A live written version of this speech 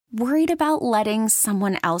Worried about letting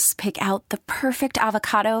someone else pick out the perfect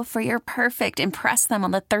avocado for your perfect impress them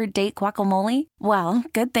on the third date guacamole? Well,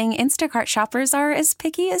 good thing Instacart shoppers are as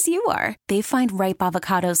picky as you are. They find ripe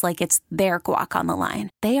avocados like it's their guac on the line.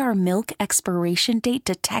 They are milk expiration date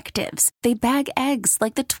detectives. They bag eggs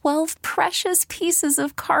like the 12 precious pieces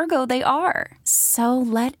of cargo they are. So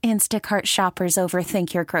let Instacart shoppers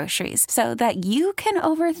overthink your groceries so that you can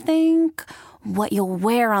overthink what you'll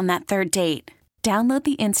wear on that third date. Download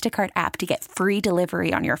the Instacart app to get free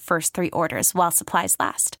delivery on your first 3 orders while supplies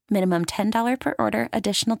last. Minimum $10 per order.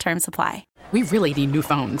 Additional terms apply. We really need new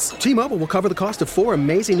phones. T-Mobile will cover the cost of 4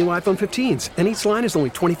 amazing new iPhone 15s, and each line is only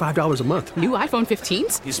 $25 a month. New iPhone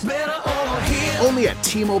 15s? It's better over here. Only at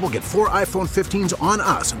T-Mobile, get 4 iPhone 15s on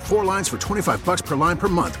us and 4 lines for $25 per line per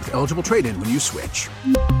month with eligible trade-in when you switch.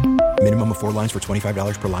 Minimum of 4 lines for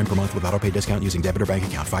 $25 per line per month with autopay discount using debit or bank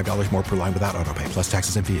account. $5 more per line without autopay, plus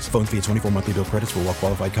taxes and fees. Phone fee at 24 monthly bill credits for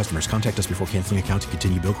well-qualified customers. Contact us before canceling account to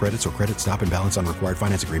continue bill credits or credit stop and balance on required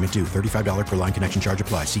finance agreement due. $35 per line connection charge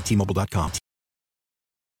applies. See T-Mobile.com.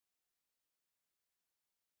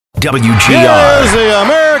 WGR. Here's the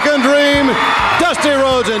American Dream. Dusty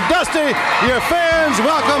Rhodes and Dusty, your fans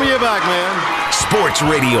welcome you back, man. Sports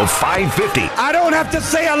Radio 550. I don't have to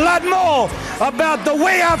say a lot more about the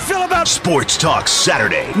way I feel about Sports Talk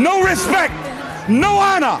Saturday. No respect, no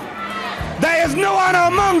honor. There is no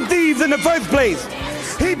honor among thieves in the first place.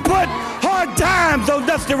 He put hard times on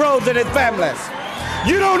Dusty Rhodes and his family.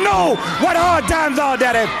 You don't know what hard times are,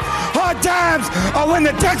 Daddy. Hard times are when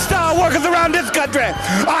the textile workers around this country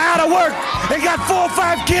are out of work and got 4 or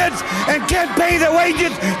 5 kids and can't pay their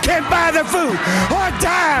wages, can't buy their food. Hard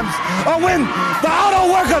times are when the auto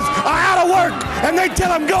workers are out of work and they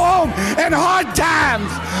tell them go home. And hard times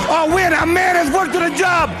are when a man has worked at a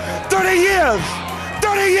job 30 years.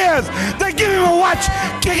 30 years. They give him a watch,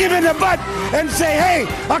 kick him in the butt, and say, hey,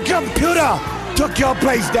 a computer took your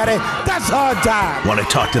place, Daddy. That's hard time. Want to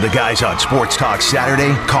talk to the guys on Sports Talk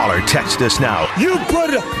Saturday? Call or text us now. You put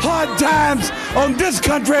hard times on this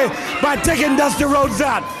country by taking Dusty Rhodes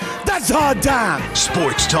out. That's hard time.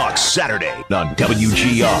 Sports Talk Saturday on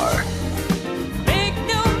WGR.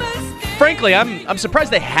 Frankly, I'm surprised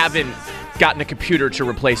they haven't gotten a computer to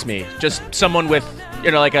replace me. Just someone with,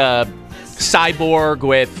 like a cyborg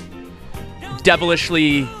with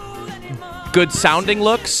devilishly good sounding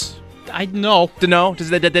looks. I know.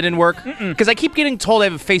 That didn't work? Because I keep getting told I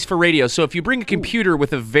have a face for radio. So if you bring a computer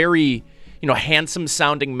with a very, handsome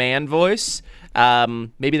sounding man voice,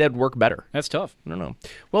 maybe that'd work better. That's tough. I don't know.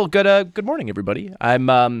 Well, good morning, everybody.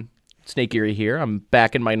 I'm Snake Erie here. I'm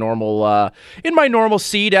back in my normal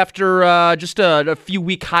seat after just a few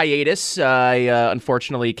week hiatus. I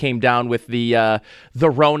unfortunately came down with the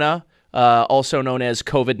Rona. Also known as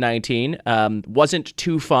COVID-19. Wasn't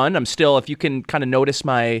too fun. I'm still, if you can kind of notice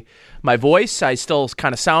my voice, I still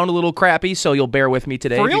kind of sound a little crappy, so you'll bear with me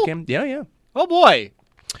today. For real? If you can. Yeah. Oh, boy.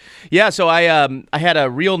 Yeah, so I had a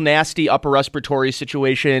real nasty upper respiratory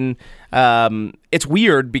situation. It's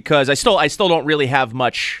weird because I still don't really have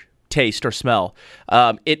much taste or smell.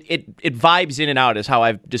 It vibes in and out is how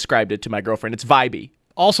I've described it to my girlfriend. It's vibey.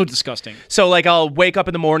 Also disgusting. So, I'll wake up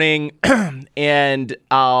in the morning and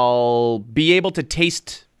I'll be able to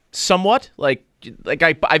taste somewhat.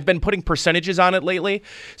 I've been putting percentages on it lately.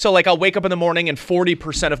 So, I'll wake up in the morning and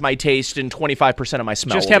 40% of my taste and 25% of my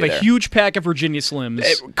smell. Just have a huge pack of Virginia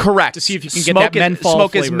Slims. Correct. To see if you can get that menthol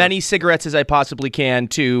Smoke flavor. as many cigarettes as I possibly can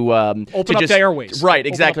to open up the airways. Right,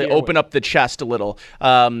 exactly. Open up the chest a little.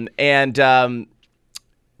 And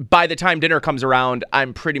by the time dinner comes around,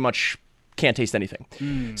 I'm pretty much can't taste anything.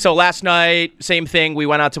 So last night, same thing. We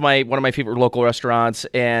went out to one of my favorite local restaurants,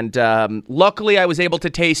 and luckily I was able to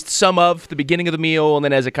taste some of the beginning of the meal, and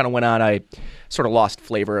then as it kind of went on, I sort of lost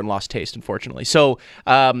flavor and lost taste, unfortunately. So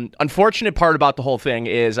unfortunate part about the whole thing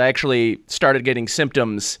is I actually started getting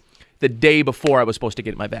symptoms the day before I was supposed to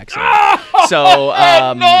get my vaccine. So,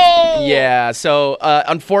 yeah. So,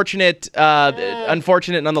 unfortunate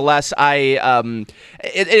nonetheless.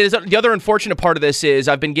 It is the other unfortunate part of this is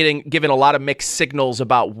I've been given a lot of mixed signals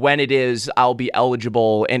about when it is I'll be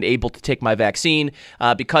eligible and able to take my vaccine.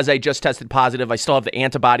 Because I just tested positive, I still have the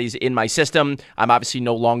antibodies in my system. I'm obviously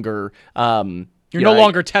no longer. You're no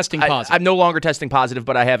longer testing positive. I'm no longer testing positive,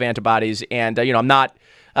 but I have antibodies, and I'm not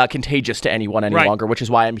contagious to anyone any longer, which is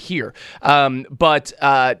why I'm here. But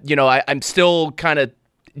I'm still kind of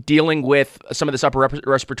dealing with some of this upper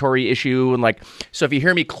respiratory issue, and so if you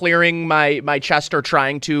hear me clearing my chest or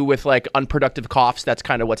trying to with unproductive coughs, that's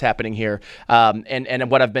kind of what's happening here.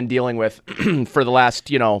 And what I've been dealing with for the last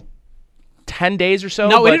 10 days or so.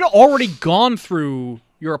 Now, it had already gone through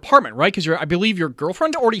your apartment, right? Because I believe your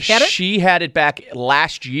girlfriend already had it. She had it back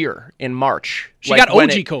last year in March. She got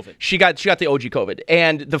OG COVID. She got the OG COVID.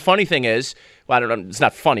 And the funny thing is, well, I don't know, it's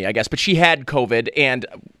not funny, I guess, but she had COVID, and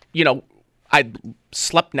I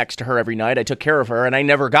slept next to her every night. I took care of her, and I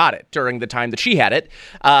never got it during the time that she had it.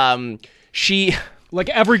 She... Like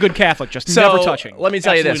every good Catholic, just never touching. Let me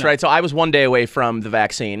tell you this, right? So I was 1 day away from the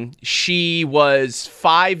vaccine. She was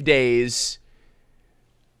 5 days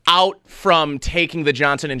out from taking the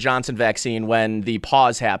Johnson & Johnson vaccine when the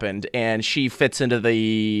pause happened, and she fits into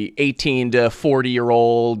the 18 to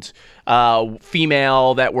 40-year-old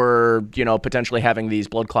female that were, potentially having these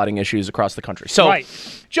blood clotting issues across the country. So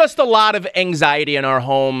just a lot of anxiety in our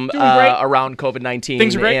home around COVID-19.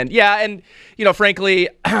 Things are great. And frankly,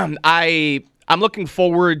 I'm looking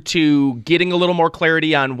forward to getting a little more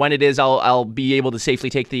clarity on when it is I'll be able to safely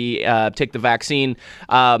take the vaccine.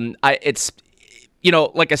 Like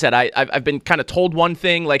I said, I've been kind of told one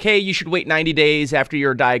thing, like, hey, you should wait 90 days after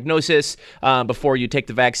your diagnosis before you take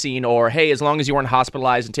the vaccine, or hey, as long as you weren't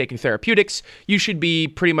hospitalized and taking therapeutics, you should be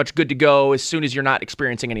pretty much good to go as soon as you're not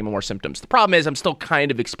experiencing any more symptoms. The problem is I'm still kind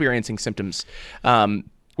of experiencing symptoms,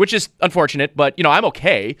 which is unfortunate, but I'm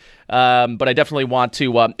okay. But I definitely want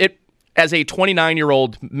to as a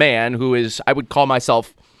 29-year-old man who is, I would call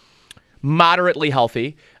myself moderately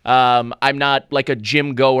healthy. I'm not like a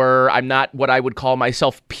gym goer. I'm not what I would call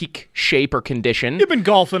myself peak shape or condition. You've been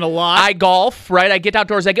golfing a lot. I golf, right? I get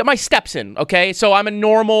outdoors. I get my steps in, okay? So I'm a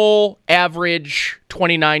normal, average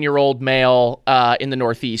 29-year-old male in the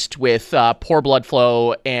Northeast with poor blood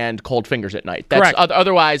flow and cold fingers at night. That's correct.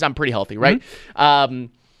 Otherwise, I'm pretty healthy, right? Mm-hmm.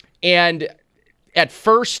 And at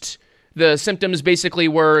first, the symptoms basically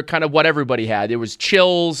were kind of what everybody had. There was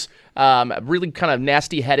chills, really kind of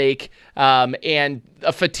nasty headache, and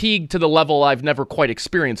a fatigue to the level I've never quite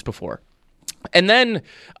experienced before. And then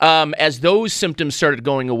as those symptoms started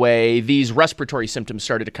going away, these respiratory symptoms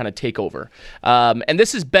started to kind of take over. And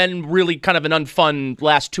this has been really kind of an unfun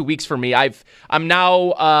last 2 weeks for me. I'm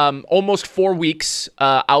now almost 4 weeks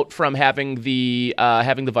out from having the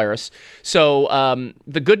virus. So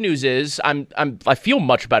the good news is I feel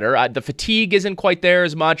much better. The fatigue isn't quite there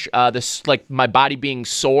as much. My body being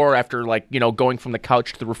sore after going from the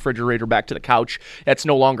couch to the refrigerator back to the couch, that's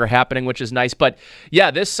no longer happening, which is nice. But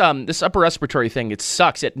yeah, this upper respiratory thing, it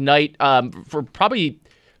sucks at night. For probably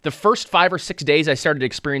the first 5 or 6 days I started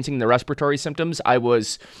experiencing the respiratory symptoms, I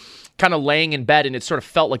was kind of laying in bed and it sort of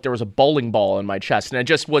felt like there was a bowling ball in my chest, and it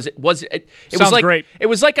just was great. It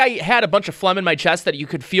was like I had a bunch of phlegm in my chest that you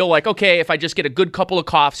could feel like, okay, if I just get a good couple of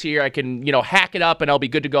coughs here, I can hack it up and I'll be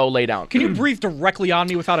good to go lay down. Can you breathe directly on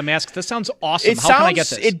me without a mask? This sounds awesome. How can I get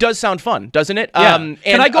this? It does sound fun, doesn't it? Yeah.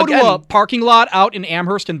 Can I go to a parking lot out in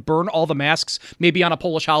Amherst and burn all the masks, maybe on a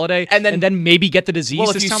Polish holiday, and then maybe get the disease? Well,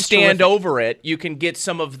 if you stand over it, you can get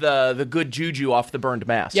some of the good juju off the burned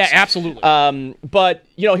masks. Yeah, absolutely. But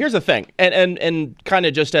here's the thing, and kind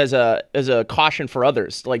of just as a caution for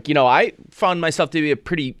others, I found myself to be a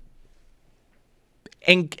pretty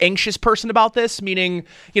anxious person about this, meaning,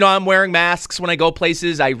 I'm wearing masks when I go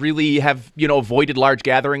places. I really have, avoided large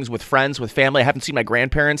gatherings with friends, with family. I haven't seen my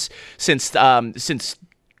grandparents since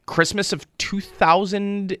Christmas of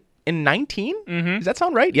 2019. Mm-hmm. Does that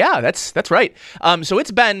sound right? Yeah, that's right. So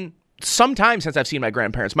it's been some time since I've seen my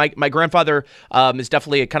grandparents. My grandfather is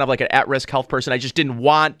definitely kind of like an at-risk health person. I just didn't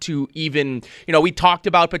want to even, we talked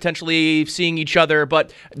about potentially seeing each other,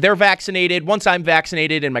 but they're vaccinated. Once I'm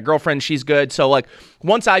vaccinated and my girlfriend, she's good. So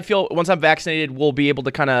once I'm vaccinated, we'll be able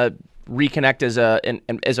to kind of reconnect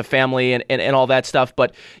as a family and all that stuff.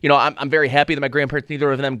 But I'm very happy that my grandparents,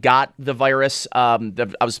 neither of them got the virus. I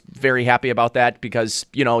was very happy about that because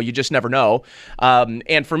you just never know.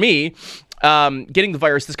 And for me, getting the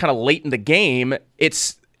virus this kind of late in the game,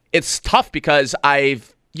 it's tough because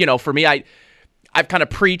I've kind of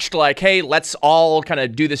preached hey, let's all kind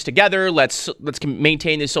of do this together. Let's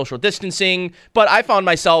maintain this social distancing. But I found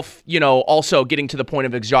myself, also getting to the point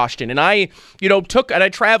of exhaustion. And I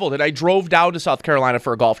traveled and I drove down to South Carolina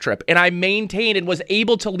for a golf trip, and I maintained and was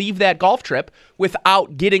able to leave that golf trip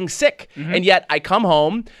without getting sick. Mm-hmm. And yet I come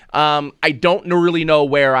home. I don't really know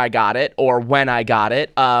where I got it or when I got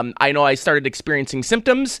it. I know I started experiencing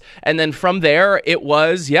symptoms, and then from there it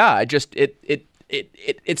was,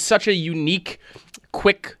 it's such a unique,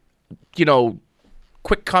 quick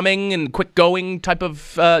coming and quick going type of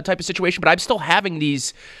situation. But I'm still having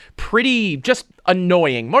these pretty just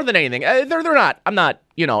annoying, more than anything. I'm not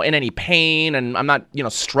in any pain, and I'm not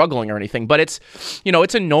struggling or anything. But it's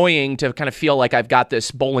annoying to kind of feel like I've got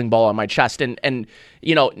this bowling ball on my chest, and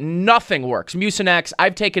nothing works. Mucinex,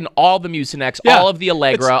 I've taken all the Mucinex, all of the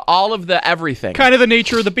Allegra, all of the everything. Kind of the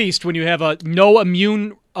nature of the beast when you have no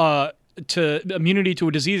immune to immunity to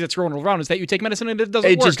a disease that's thrown around is that you take medicine and it doesn't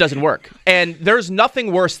work. It just doesn't work. And there's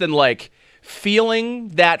nothing worse than like feeling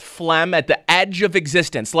that phlegm at the edge of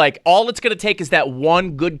existence. Like all it's going to take is that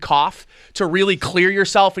one good cough to really clear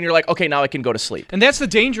yourself and you're like, okay, now I can go to sleep. And that's the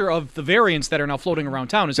danger of the variants that are now floating around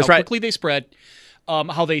town is how quickly they spread.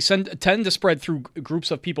 How they tend to spread through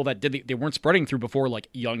groups of people that they weren't spreading through before, like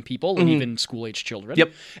young people and even school-age children.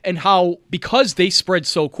 Yep. And how, because they spread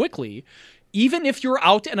so quickly, even if you're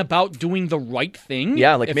out and about doing the right thing,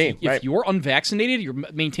 if you're unvaccinated, you're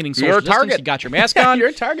maintaining social distance, you got your mask on, you're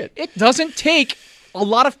a target. It doesn't take a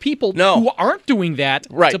lot of people who aren't doing that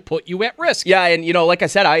to put you at risk. Yeah, and like I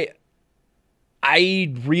said,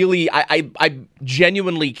 I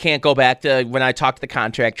genuinely can't go back to when I talked to the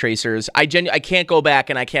contact tracers. I can't go back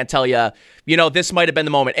and I can't tell you, this might have been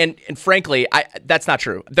the moment. And frankly, that's not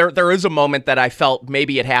true. There is a moment that I felt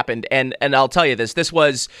maybe it happened. And I'll tell you this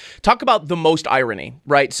was, talk about the most irony,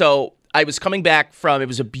 right? So I was coming back it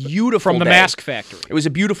was a beautiful day. From the mask factory. It was a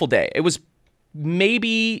beautiful day. It was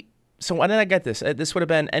maybe, so when did I get this? This would have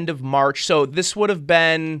been end of March. So this would have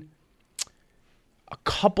been a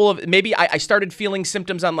couple of, maybe I started feeling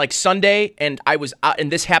symptoms on like Sunday, and I was out, and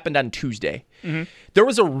this happened on Tuesday. Mm-hmm. There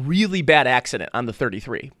was a really bad accident on the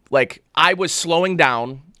 33. Like I was slowing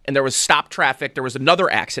down and there was stopped traffic. There was another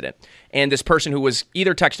accident, and this person who was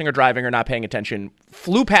either texting or driving or not paying attention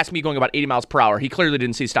flew past me going about 80 miles per hour. He clearly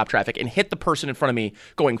didn't see stop traffic and hit the person in front of me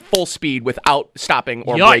going full speed without stopping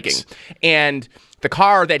or braking. And the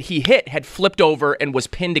car that he hit had flipped over and was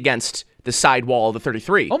pinned against the side wall of the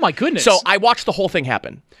 33. Oh my goodness. So I watched the whole thing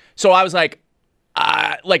happen. So I was like,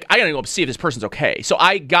 I gotta go see if this person's okay. So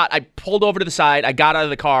I pulled over to the side, I got out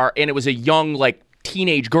of the car, and it was a young, like,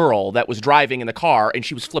 teenage girl that was driving in the car, and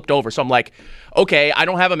she was flipped over. So I'm like, okay, I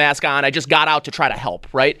don't have a mask on. I just got out to try to help,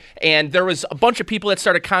 right? And there was a bunch of people that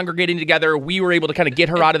started congregating together. We were able to kind of get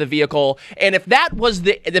her out of the vehicle. And if that was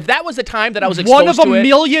the time that I was exposed to one of a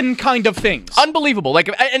million kind of things. Unbelievable.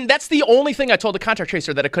 Like, and that's the only thing I told the contact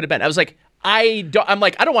tracer that it could have been. I was like, I'm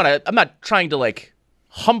not trying to like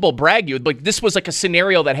humble brag you. Like this was like a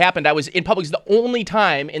scenario that happened. I was in public. It's the only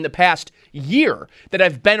time in the past year that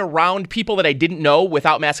I've been around people that I didn't know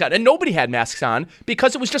without masks on, and nobody had masks on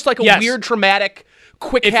because it was just like a weird, traumatic,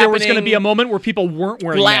 quick if happening. There was going to be a moment where people weren't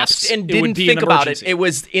wearing masks and didn't think about it. It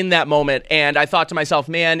was in that moment, and I thought to myself,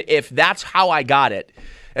 man, if that's how I got it,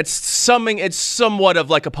 it's somewhat of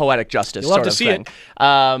like a poetic justice. You'll have sort to of see thing.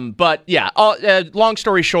 it. But yeah, long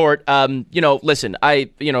story short, listen,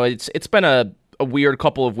 it's been a weird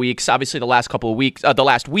couple of weeks. Obviously, the last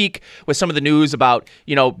week with some of the news about,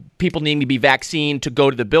 people needing to be vaccinated to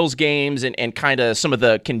go to the Bills games and kind of some of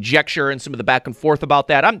the conjecture and some of the back and forth about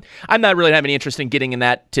that. I'm not really having any interest in getting in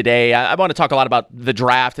that today. I want to talk a lot about the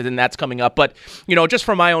draft, and then that's coming up. But, just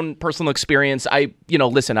from my own personal experience,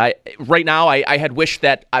 right now I had wished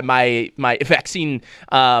that my vaccine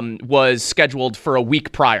was scheduled for a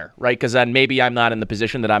week prior, right? Because then maybe I'm not in the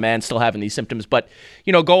position that I'm in, still having these symptoms. But,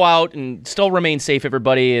 go out and still remain safe,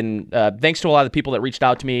 everybody. And thanks to a lot of the people that reached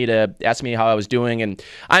out to me to ask me how I was doing. And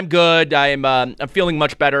I'm good. I'm feeling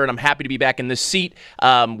much better, and I'm happy to be back in this seat.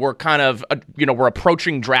 We're kind of, we're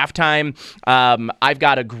approaching draft time. I've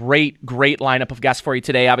got a great lineup of guests for you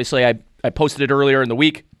today. Obviously, I posted it earlier in the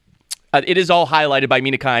week. It is all highlighted by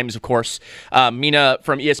Mina Kimes, of course. Mina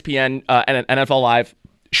from ESPN and NFL Live.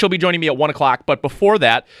 She'll be joining me at 1 o'clock. But before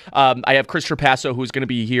that, I have Chris Trapasso, who's going to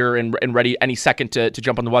be here and ready any second to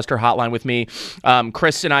jump on the Western Hotline with me.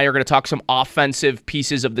 Chris and I are going to talk some offensive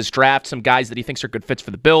pieces of this draft, some guys that he thinks are good fits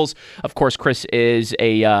for the Bills. Of course, Chris is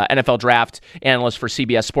a NFL draft analyst for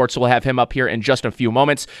CBS Sports, so we'll have him up here in just a few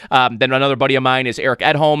moments. Then another buddy of mine is Eric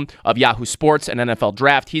Edholm of Yahoo Sports and NFL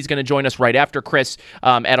Draft. He's going to join us right after Chris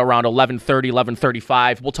at around 11:30,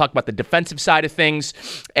 11:35. We'll talk about the defensive side of things.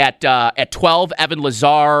 At 12, Evan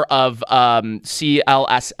Lazar of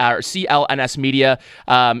CLNS Media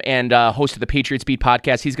and host of the Patriots Beat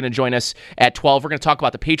podcast. He's going to join us at 12. We're going to talk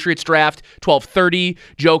about the Patriots draft. 12:30,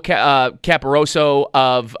 Joe Caporoso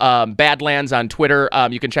of Badlands on Twitter.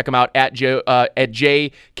 You can check him out at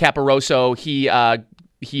J Caporoso.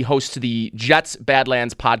 He hosts the Jets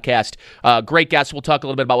Badlands podcast. Great guest. We'll talk a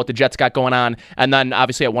little bit about what the Jets got going on. And then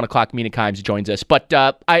obviously at 1 o'clock, Mina Kimes joins us. But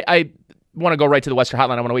I want to go right to the Western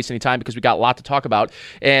Hotline. I don't want to waste any time because we got a lot to talk about.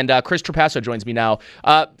 And Chris Trapasso joins me now.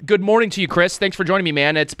 Good morning to you, Chris. Thanks for joining me,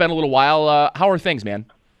 man. It's been a little while. How are things, man?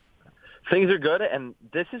 Things are good, and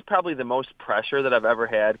this is probably the most pressure that I've ever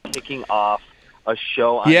had kicking off a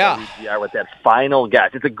show on WGR with that final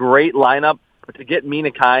guest. It's a great lineup, but to get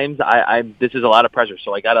Mina Kimes, this is a lot of pressure.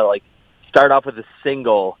 So I got to start off with a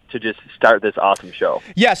single to just start this awesome show.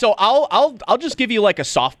 Yeah, so I'll just give you like a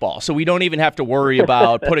softball, so we don't even have to worry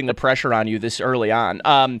about putting the pressure on you this early on.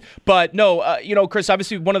 But no, Chris,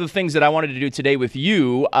 obviously one of the things that I wanted to do today with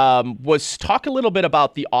you was talk a little bit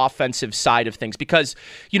about the offensive side of things, because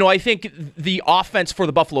I think the offense for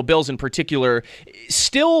the Buffalo Bills in particular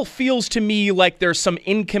still feels to me like there's some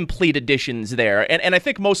incomplete additions there, and I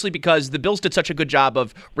think mostly because the Bills did such a good job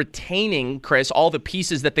of retaining, Chris, all the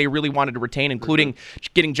pieces that they really wanted to retain, including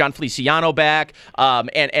getting John Feliciano back,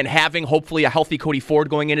 and having hopefully a healthy Cody Ford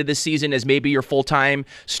going into this season as maybe your full-time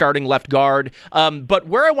starting left guard. But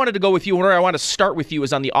where I wanted to go with you, where I want to start with you,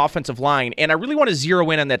 is on the offensive line, and I really want to zero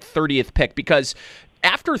in on that 30th pick, because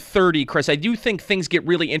after 30, Chris, I do think things get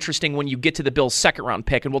really interesting when you get to the Bills' second-round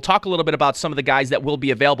pick, and we'll talk a little bit about some of the guys that will be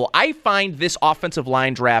available. I find this offensive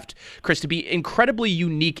line draft, Chris, to be incredibly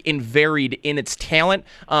unique and varied in its talent,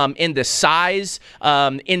 in the size,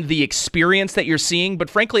 in the experience that you're seeing. But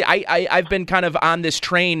frankly, I've been kind of on this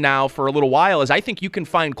train now for a little while, as I think you can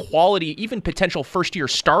find quality, even potential first-year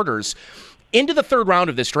starters into the third round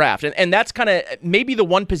of this draft. And that's kind of maybe the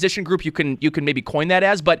one position group you can maybe coin that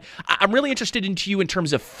as, but I'm really interested into you in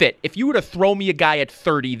terms of fit. If you were to throw me a guy at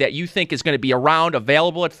 30 that you think is going to be around,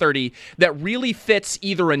 available at 30, that really fits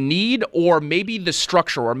either a need or maybe the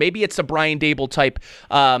structure, or maybe it's a Brian Daboll type,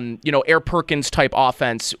 Air Perkins type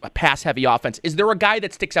offense, a pass-heavy offense, is there a guy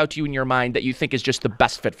that sticks out to you in your mind that you think is just the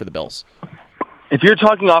best fit for the Bills? If you're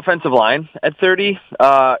talking offensive line at 30,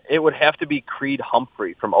 it would have to be Creed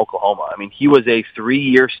Humphrey from Oklahoma. I mean, he was a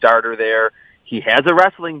 3-year starter there. He has a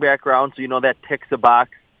wrestling background, so that ticks a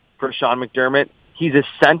box for Sean McDermott. He's a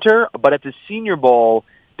center, but at the Senior Bowl,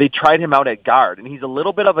 they tried him out at guard, and he's a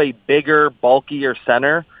little bit of a bigger, bulkier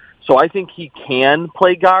center, so I think he can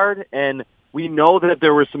play guard, and we know that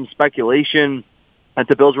there was some speculation that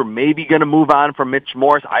the Bills were maybe going to move on from Mitch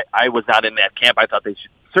Morse. I was not in that camp. I thought they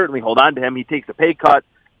should certainly hold on to him. He takes a pay cut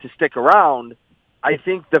to stick around. I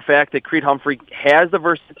think the fact that Creed Humphrey has the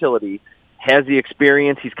versatility, has the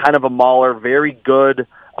experience, he's kind of a mauler, very good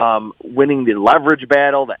winning the leverage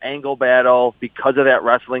battle, the angle battle, because of that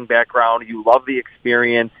wrestling background. You love the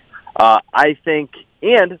experience. I think,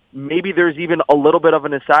 and maybe there's even a little bit of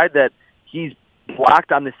an aside that he's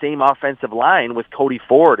blocked on the same offensive line with Cody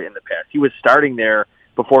Ford in the past. He was starting there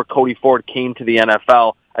before Cody Ford came to the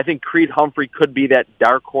NFL. I think Creed Humphrey could be that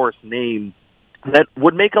dark horse name that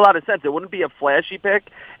would make a lot of sense. It wouldn't be a flashy pick,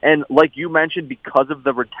 and like you mentioned, because of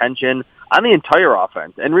the retention on the entire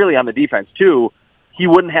offense, and really on the defense too, he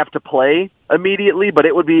wouldn't have to play immediately, but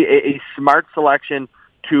it would be a smart selection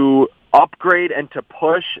to upgrade and to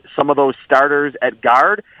push some of those starters at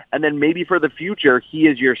guard, and then maybe for the future, he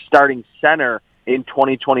is your starting center in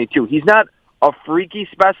 2022. He's not a freaky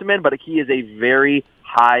specimen, but he is a very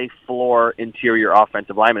high floor interior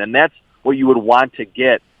offensive lineman, and that's what you would want to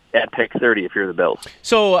get at pick 30 if you're the Bills.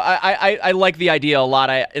 So I like the idea a lot,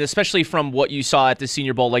 especially from what you saw at the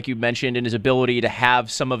Senior Bowl, like you mentioned, and his ability to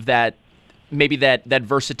have some of that, maybe that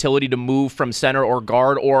versatility to move from center or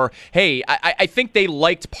guard, or, hey, I think they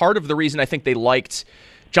liked, part of the reason I think they liked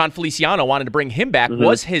John Feliciano, wanted to bring him back,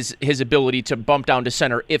 was his ability to bump down to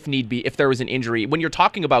center if need be, if there was an injury. When you're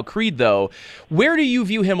talking about Creed, though, where do you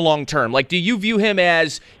view him long term? Like, do you view him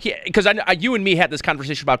as, because you and me had this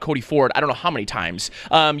conversation about Cody Ford, I don't know how many times,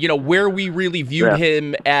 where we really viewed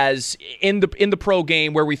him as in the pro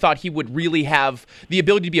game, where we thought he would really have the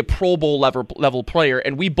ability to be a Pro Bowl level player,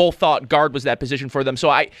 and we both thought guard was that position for them. So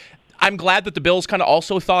I'm glad that the Bills kind of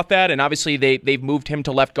also thought that, and obviously they've moved him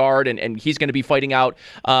to left guard, and he's going to be fighting out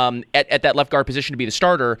at that left guard position to be the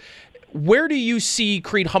starter. Where do you see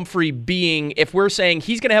Creed Humphrey being if we're saying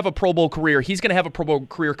he's going to have a Pro Bowl career? He's going to have a Pro Bowl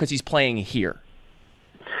career because he's playing here.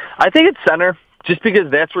 I think it's center, just because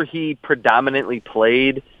that's where he predominantly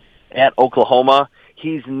played at Oklahoma.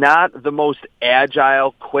 He's not the most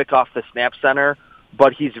agile, quick off the snap center,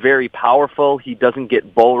 but he's very powerful. He doesn't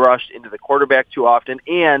get bull rushed into the quarterback too often,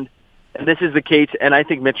 and this is the case, and I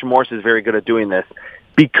think Mitch Morse is very good at doing this.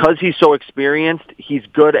 Because he's so experienced, he's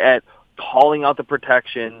good at calling out the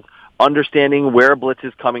protections, understanding where a blitz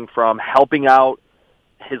is coming from, helping out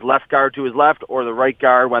his left guard to his left or the right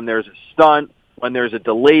guard when there's a stunt, when there's a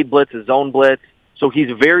delayed blitz, a zone blitz. So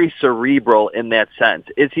he's very cerebral in that sense.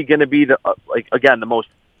 Is he going to be, the most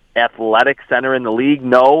athletic center in the league?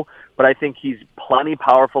 No, but I think he's plenty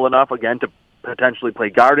powerful enough, again, to potentially play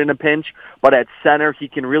guard in a pinch, but at center he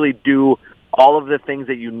can really do all of the things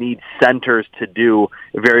that you need centers to do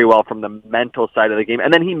very well from the mental side of the game,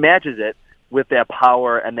 and then he matches it with that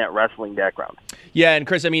power and that wrestling background. Yeah, and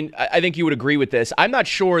Chris, I mean, I think you would agree with this. I'm not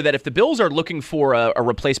sure that if the Bills are looking for a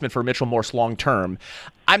replacement for Mitchell Morse long term,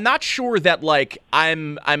 I'm not sure that like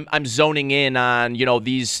I'm zoning in on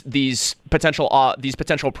these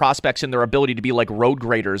potential prospects and their ability to be like road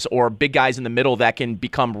graders or big guys in the middle that can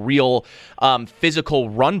become real physical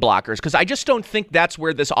run blockers, because I just don't think that's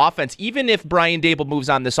where this offense, even if Brian Daboll moves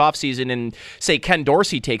on this offseason and say Ken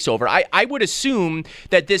Dorsey takes over, I would assume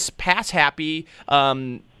that this pass happy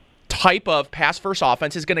type of pass-first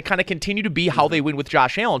offense is going to kind of continue to be how they win with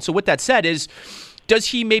Josh Allen. So with that said, does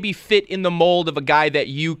he maybe fit in the mold of a guy that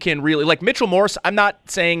you can really, like Mitchell Morse, I'm not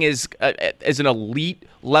saying is an elite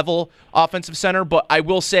level offensive center, but I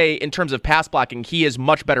will say in terms of pass blocking, he is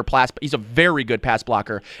much better he's a very good pass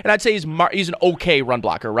blocker. And I'd say he's an okay run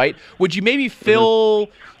blocker, right? Would you maybe fill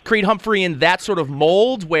Creed Humphrey in that sort of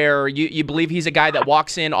mold where you believe he's a guy that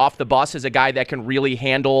walks in off the bus as a guy that can really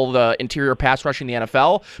handle the interior pass rush in the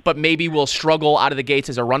NFL, but maybe will struggle out of the gates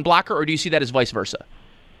as a run blocker, or do you see that as vice versa?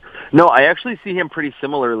 No, I actually see him pretty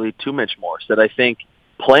similarly to Mitch Morse, that I think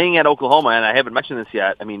playing at Oklahoma, and I haven't mentioned this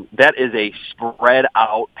yet, I mean, that is a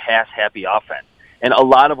spread-out, pass-happy offense. And a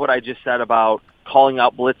lot of what I just said about calling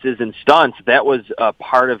out blitzes and stunts, that was a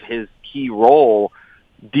part of his key role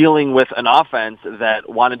dealing with an offense that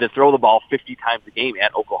wanted to throw the ball 50 times a game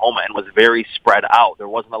at Oklahoma and was very spread out. There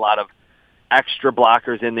wasn't a lot of extra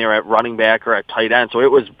blockers in there at running back or at tight end. So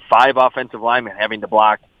it was 5 offensive linemen having to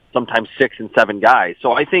block sometimes 6 and 7 guys.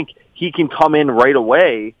 So I think he can come in right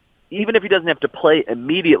away, even if he doesn't have to play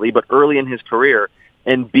immediately, but early in his career,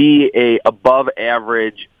 and be a above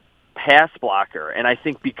average pass blocker. And I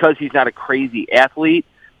think because he's not a crazy athlete,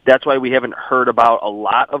 that's why we haven't heard about a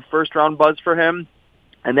lot of first round buzz for him.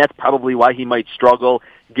 And that's probably why he might struggle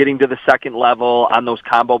getting to the second level on those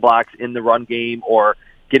combo blocks in the run game or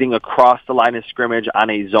getting across the line of scrimmage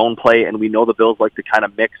on a zone play. And we know the Bills like to kind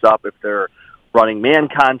of mix up if they're running man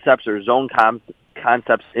concepts or zone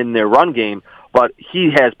concepts in their run game. But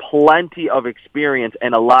he has plenty of experience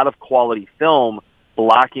and a lot of quality film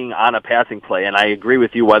blocking on a passing play. And I agree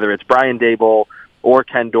with you, whether it's Brian Daboll or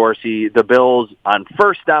Ken Dorsey, the Bills on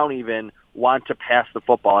first down even want to pass the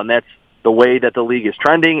football. And that's the way that the league is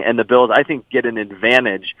trending, and the Bills, I think, get an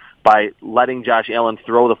advantage by letting Josh Allen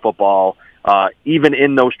throw the football, even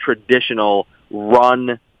in those traditional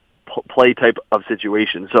run play type of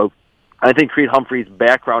situations. So I think Creed Humphrey's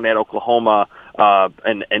background at Oklahoma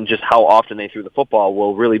and just how often they threw the football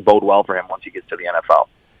will really bode well for him once he gets to the NFL.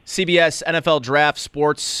 CBS NFL Draft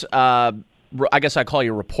Sports, I guess I call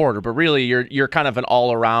you a reporter, but really you're kind of an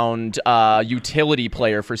all-around utility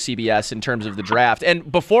player for CBS in terms of the draft.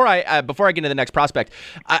 And before I get into the next prospect,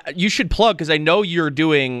 you should plug, because I know you're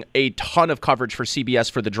doing a ton of coverage for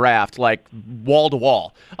CBS for the draft, like wall to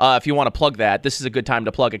wall. If you want to plug that, this is a good time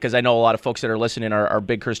to plug it, because I know a lot of folks that are listening are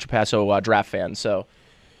big Chris Trapasso draft fans. So.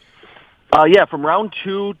 Yeah, from round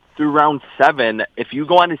 2 through round 7, if you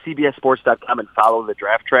go on to CBSSports.com and follow the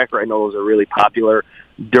draft tracker, I know those are really popular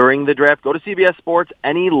during the draft. Go to CBS Sports.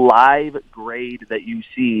 Any live grade that you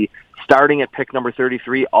see starting at pick number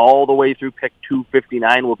 33 all the way through pick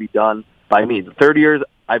 259 will be done by me. The 30 years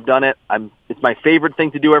I've done it. It's my favorite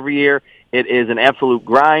thing to do every year. It is an absolute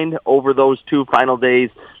grind over those 2 final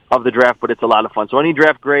days of the draft, but it's a lot of fun. So any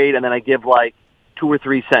draft grade, and then I give like 2 or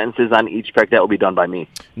 3 sentences on each pick. That will be done by me.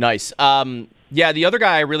 Nice. Yeah, the other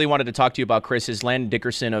guy I really wanted to talk to you about, Chris, is Landon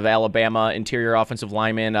Dickerson of Alabama, interior offensive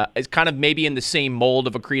lineman. Is kind of maybe in the same mold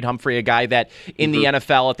of a Creed Humphrey, a guy that in the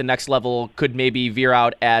NFL at the next level could maybe veer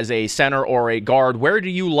out as a center or a guard. Where do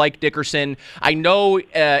you like Dickerson? I know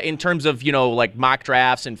in terms of, like mock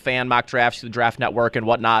drafts and fan mock drafts through the Draft Network and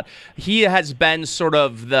whatnot, he has been sort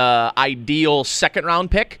of the ideal second-round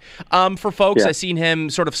pick for folks. Yeah. I've seen him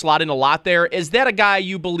sort of slot in a lot there. Is that a guy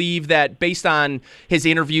you believe that, based on his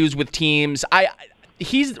interviews with teams,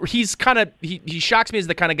 he's kind of he shocks me as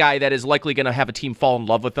the kind of guy that is likely going to have a team fall in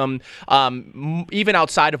love with him. Even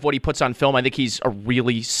outside of what he puts on film, I think he's a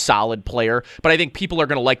really solid player. But I think people are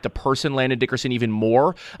going to like the person Landon Dickerson even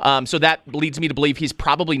more. So that leads me to believe he's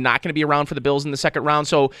probably not going to be around for the Bills in the second round.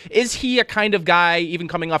 So is he a kind of guy, even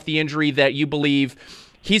coming off the injury, that you believe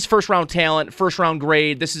he's first-round talent, first-round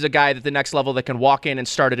grade? This is a guy at the next level that can walk in and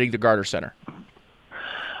start at either guard or center.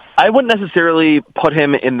 I wouldn't necessarily put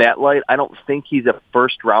him in that light. I don't think he's a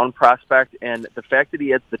first-round prospect, and the fact that he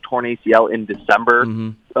has the torn ACL in December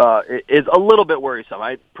is a little bit worrisome.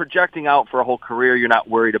 Projecting out for a whole career, you're not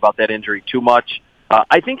worried about that injury too much.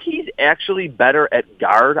 I think he's actually better at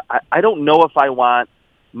guard. I don't know if I want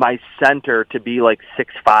my center to be like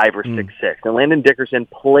 6'5" or 6'6". And Landon Dickerson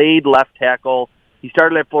played left tackle. He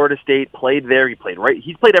started at Florida State, played there. He played right.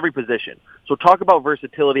 He's played every position. So talk about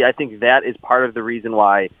versatility. I think that is part of the reason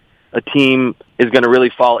why a team is going to really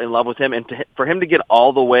fall in love with him. And for him to get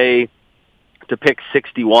all the way to pick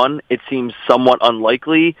 61, it seems somewhat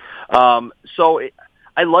unlikely.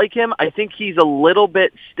 I like him. I think he's a little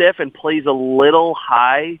bit stiff and plays a little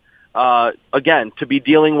high. Again, to be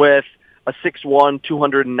dealing with a 6'1",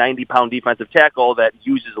 290-pound defensive tackle that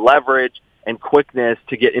uses leverage and quickness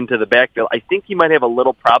to get into the backfield, I think he might have a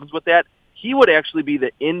little problems with that. He would actually be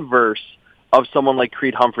the inverse of someone like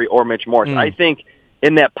Creed Humphrey or Mitch Morse. I think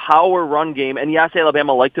in that power run game, and yes,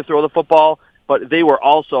 Alabama liked to throw the football, but they were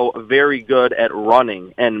also very good at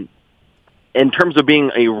running. And in terms of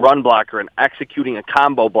being a run blocker and executing a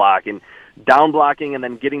combo block and down blocking and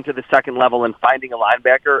then getting to the second level and finding a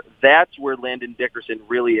linebacker, that's where Landon Dickerson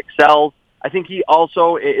really excels. I think he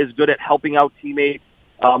also is good at helping out teammates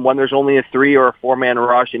when there's only a 3 or a 4-man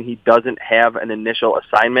rush and he doesn't have an initial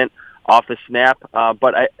assignment off the snap.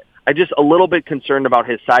 But I just a little bit concerned about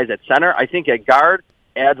his size at center. I think at guard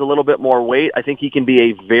adds a little bit more weight. I think he can be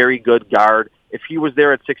a very good guard. If he was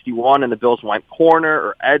there at 61 and the Bills went corner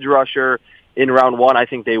or edge rusher in round 1, I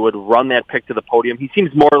think they would run that pick to the podium. He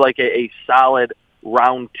seems more like a solid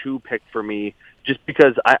round 2 pick for me, just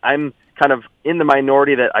because I'm kind of in the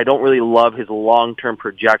minority that I don't really love his long-term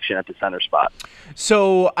projection at the center spot.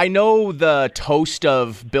 So I know the toast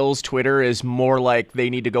of Bills Twitter is more like they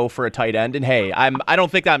need to go for a tight end. And hey, I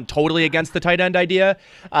don't think I'm totally against the tight end idea.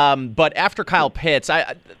 But after Kyle Pitts,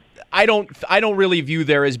 I don't really view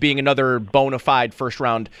there as being another bona fide first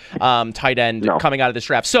round tight end coming out of this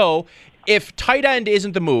draft. So if tight end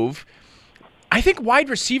isn't the move, I think wide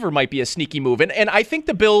receiver might be a sneaky move. And I think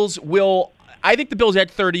the Bills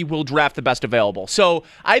at 30 will draft the best available. So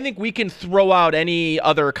I think we can throw out any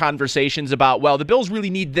other conversations about, well, the Bills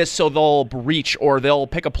really need this, so they'll reach or they'll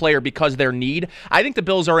pick a player because their need. I think the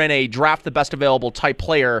Bills are in a draft the best available type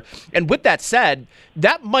player. And with that said,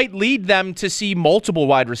 that might lead them to see multiple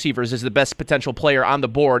wide receivers as the best potential player on the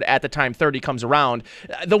board at the time 30 comes around.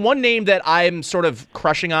 The one name that I'm sort of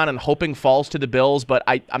crushing on and hoping falls to the Bills, but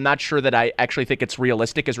I'm not sure that I actually think it's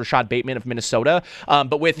realistic, is Rashad Bateman of Minnesota.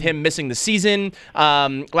 But with him missing the season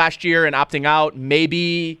last year and opting out,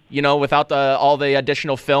 maybe, without all the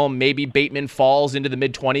additional film, maybe Bateman falls into the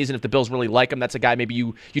mid-20s, and if the Bills really like him, that's a guy maybe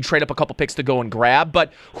you trade up a couple picks to go and grab.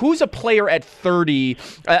 But who's a player at 30?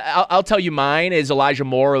 I'll tell you mine is Elijah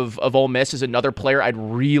Moore of Ole Miss is another player I'd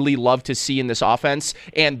really love to see in this offense,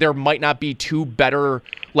 and there might not be two better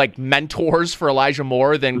mentors for Elijah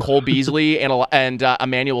Moore than Cole Beasley and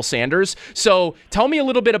Emmanuel Sanders. So tell me a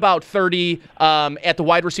little bit about 30 at the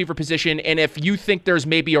wide receiver position, and if you think there's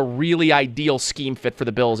maybe a really ideal scheme fit for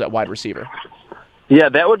the Bills at wide receiver. Yeah,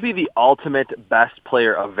 that would be the ultimate best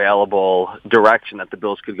player available direction that the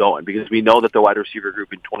Bills could go in, because we know that the wide receiver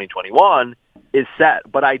group in 2021 is set.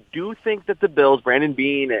 But I do think that the Bills, Brandon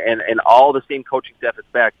Beane, and all the same coaching staff is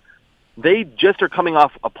back, they just are coming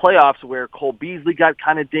off a playoffs where Cole Beasley got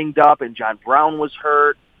kind of dinged up and John Brown was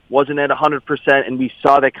hurt, wasn't at 100%, and we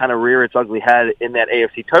saw that kind of rear its ugly head in that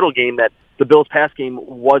AFC title game, that the Bills' pass game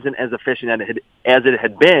wasn't as efficient as it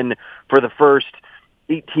had been for the first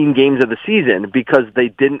 18 games of the season, because they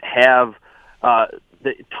didn't have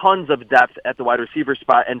the tons of depth at the wide receiver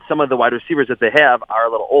spot, and some of the wide receivers that they have are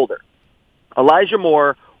a little older. Elijah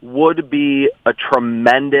Moore would be a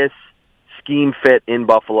tremendous scheme fit in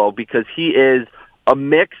Buffalo, because he is a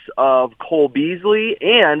mix of Cole Beasley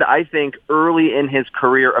and, I think, early in his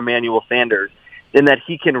career, Emmanuel Sanders, in that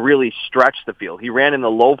he can really stretch the field. He ran in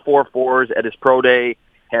the low 4.4s at his pro day,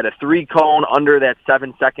 had a 3-cone under that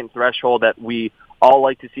 7-second threshold that we all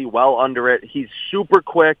like to see, well under it. He's super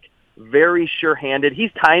quick, very sure-handed.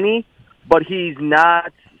 He's tiny, but he's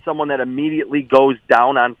not someone that immediately goes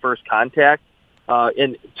down on first contact.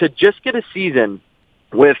 And to just get a season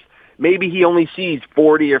with maybe he only sees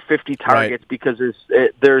 40 or 50 targets, right, because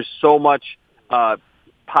there's so much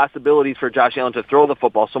possibilities for Josh Allen to throw the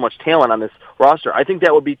football, so much talent on this roster, I think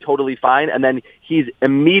that would be totally fine. And then he's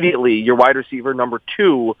immediately your wide receiver number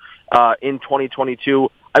 2 in 2022.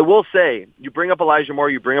 I will say, you bring up Elijah Moore,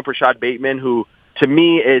 you bring up Rashad Bateman, who to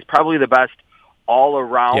me is probably the best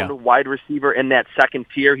all-around wide receiver in that second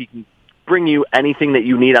tier. He can bring you anything that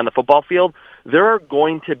you need on the football field. There are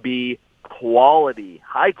going to be high-quality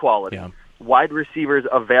wide receivers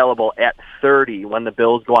available at 30 when the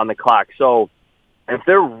Bills go on the clock. So if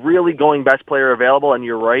they're really going best player available, and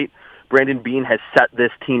you're right, Brandon Beane has set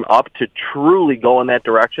this team up to truly go in that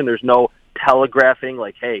direction. There's no telegraphing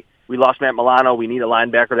like, hey, we lost Matt Milano, we need a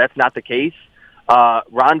linebacker. That's not the case.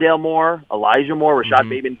 Rondale Moore, Elijah Moore, Rashad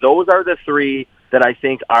Bateman, those are the 3 that I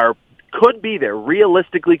think could be there,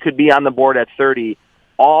 realistically could be on the board at 30,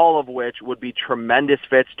 all of which would be tremendous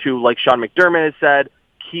fits to, like Sean McDermott has said,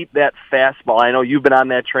 keep that fastball. I know you've been on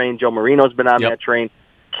that train. Joe Marino's been on that train.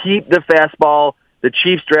 Keep the fastball. The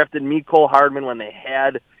Chiefs drafted Mecole Hardman when they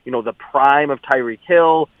had, the prime of Tyreek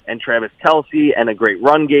Hill and Travis Kelce and a great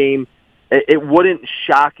run game. It wouldn't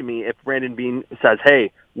shock me if Brandon Beane says,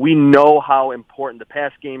 hey, we know how important the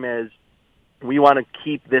pass game is. We want to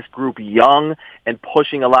keep this group young and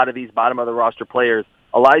pushing a lot of these bottom-of-the-roster players.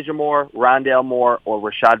 Elijah Moore, Rondale Moore, or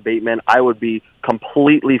Rashad Bateman, I would be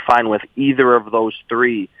completely fine with either of those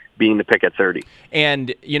three being the pick at 30.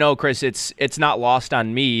 And, Chris, it's not lost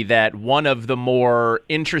on me that one of the more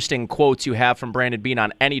interesting quotes you have from Brandon Beane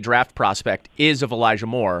on any draft prospect is of Elijah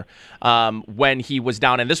Moore when he was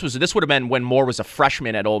down. And this would have been when Moore was a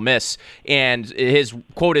freshman at Ole Miss. And his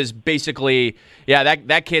quote is basically,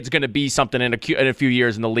 that kid's going to be something in a few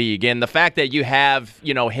years in the league. And the fact that you have,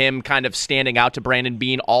 him kind of standing out to Brandon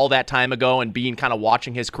Beane all that time ago and Beane kind of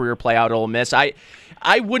watching his career play out at Ole Miss,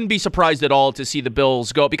 I wouldn't be surprised at all to see the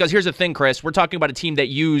Bills go, because here's the thing, Chris, we're talking about a team that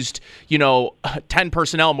used, 10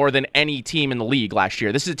 personnel more than any team in the league last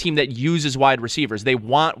year. This is a team that uses wide receivers. They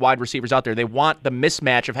want wide receivers out there. They want the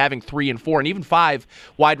mismatch of having 3 and 4 and even 5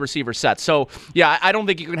 wide receiver sets. So, I don't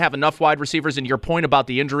think you can have enough wide receivers, and your point about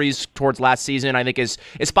the injuries towards last season, I think, is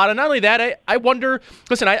spot on. Not only that, I wonder,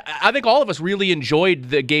 listen, I think all of us really enjoyed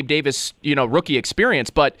the Gabe Davis, rookie experience,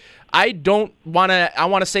 but I want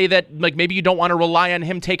to say that, maybe you don't want to rely on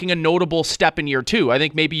him taking a notable step in year 2. I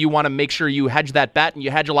think maybe you want to make sure you hedge that bet, and you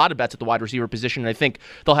hedge a lot of bets at the wide receiver position, and I think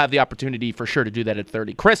they'll have the opportunity for sure to do that at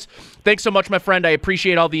 30. Chris, thanks so much, my friend. I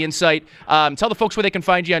appreciate all the insight. Tell the folks where they can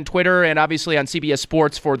find you on Twitter and obviously on CBS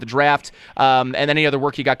Sports for the draft, and any other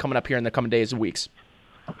work you got coming up here in the coming days and weeks.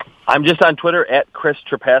 I'm just on Twitter at Chris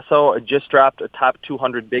Trapasso. I just dropped a top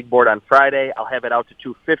 200 big board on Friday. I'll have it out to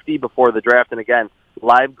 250 before the draft. And again,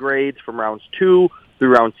 live grades from rounds 2 through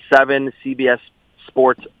round 7, CBS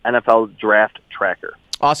Sports NFL Draft Tracker.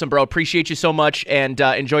 Awesome, bro. Appreciate you so much, and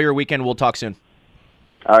enjoy your weekend. We'll talk soon.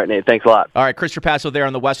 All right, Nate. Thanks a lot. All right, Chris Trapasso there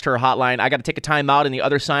on the West Her Hotline. I got to take a time out. On the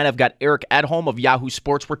other side, I've got Eric Edholm of Yahoo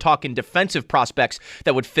Sports. We're talking defensive prospects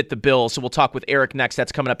that would fit the bill. So we'll talk with Eric next.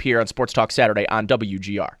 That's coming up here on Sports Talk Saturday on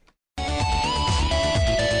WGR.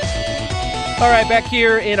 All right, back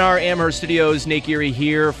here in our Amherst studios, Nate Geary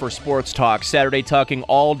here for Sports Talk Saturday, talking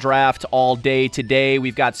all draft all day today.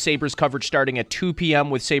 We've got Sabres coverage starting at 2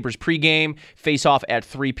 p.m. with Sabres pregame, face-off at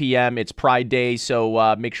 3 p.m. It's Pride Day,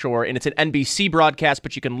 so make sure, and it's an NBC broadcast,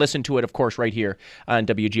 but you can listen to it, of course, right here on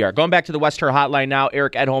WGR. Going back to the West Her Hotline now,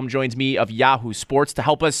 Eric Edholm joins me of Yahoo Sports to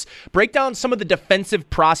help us break down some of the defensive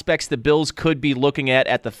prospects the Bills could be looking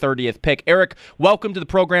at the 30th pick. Eric, welcome to the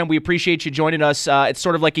program. We appreciate you joining us. It's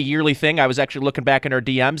sort of like a yearly thing. I was actually looking back in our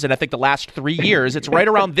DMs, and I think the last 3 years, it's right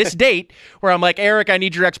around this date where I'm like, Eric, I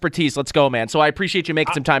need your expertise. Let's go, man. So I appreciate you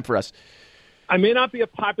making some time for us. I may not be a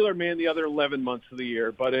popular man the other 11 months of the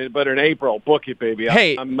year, but in April, book it, baby.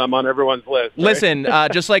 Hey, I'm on everyone's list. Right? Listen,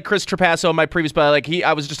 just like Chris Trapasso, my previous, but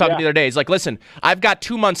I was just talking the other day. He's like, listen, I've got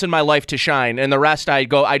 2 months in my life to shine, and the rest I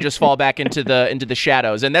just fall back into the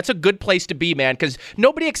shadows, and that's a good place to be, man, because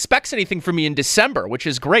nobody expects anything from me in December, which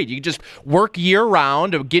is great. You just work year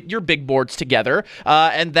round, get your big boards together,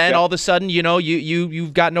 and then all of a sudden,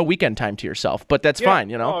 you've got no weekend time to yourself. But that's fine,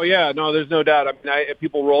 Oh yeah, no, there's no doubt. I mean,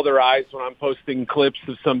 people roll their eyes when I'm posting clips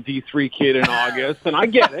of some D3 kid in August, and I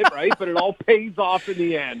get it, right? But it all pays off in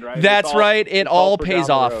the end, right? That's right. It all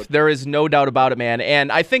pays off. There is no doubt about it, man.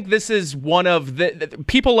 And I think this is one of the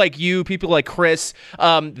people like you, people like Chris,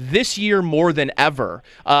 this year more than ever.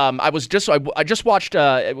 I just watched,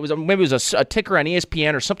 it was a ticker on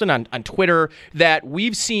ESPN or something on Twitter that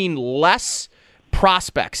we've seen less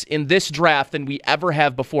prospects in this draft than we ever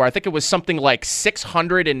have before. I think it was something like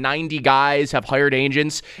 690 guys have hired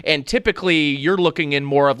agents, and typically you're looking in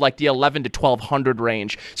more of like the 11 to 1,200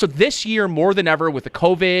 range. So this year, more than ever, with the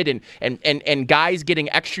COVID and guys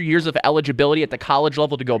getting extra years of eligibility at the college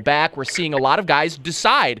level to go back, we're seeing a lot of guys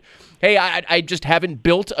decide, hey, I just haven't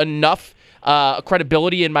built enough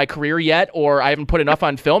credibility in my career yet, or I haven't put enough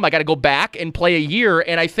on film. I got to go back and play a year,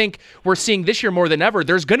 and I think we're seeing this year more than ever,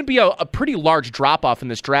 there's going to be a pretty large drop-off in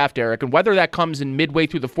this draft, Eric, and whether that comes in midway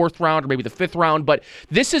through the 4th round or maybe the 5th round, but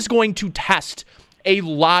this is going to test a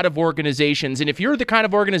lot of organizations. And if you're the kind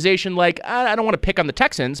of organization like, I don't want to pick on the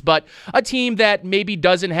Texans, but a team that maybe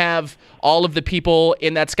doesn't have all of the people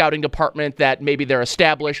in that scouting department that maybe they're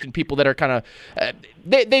established and people that are kind of,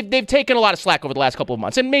 they've taken a lot of slack over the last couple of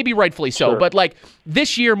months, and maybe rightfully so. Sure. But like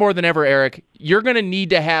this year more than ever, Eric, you're going to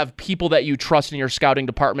need to have people that you trust in your scouting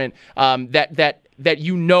department that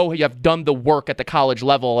you have done the work at the college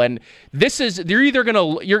level, and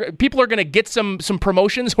people are gonna get some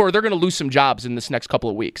promotions, or they're gonna lose some jobs in this next couple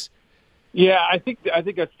of weeks. Yeah, I think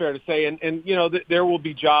that's fair to say, and you know there will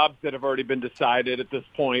be jobs that have already been decided at this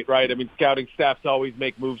point, right? I mean, scouting staffs always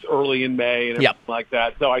make moves early in May and everything like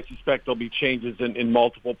that, so I suspect there'll be changes in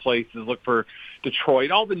multiple places. Look for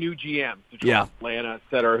Detroit, all the new GMs, Detroit, Atlanta, et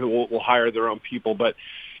cetera, who will hire their own people. But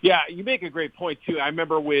yeah, you make a great point too. I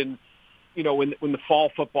remember when the fall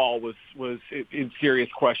football was in serious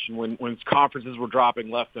question, when conferences were dropping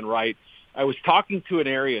left and right. I was talking to an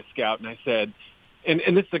area scout, and I said.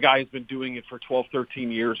 And this is a guy who's been doing it for 12,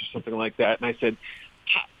 13 years or something like that. And I said,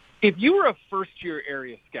 if you were a first-year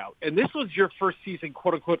area scout, and this was your first season,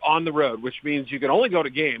 quote-unquote, on the road, which means you can only go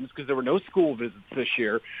to games because there were no school visits this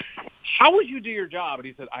year, how would you do your job? And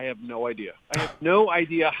he said, I have no idea. I have no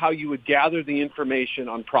idea how you would gather the information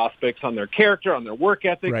on prospects, on their character, on their work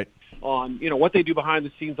ethic, on what they do behind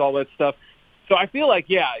the scenes, all that stuff. So I feel like,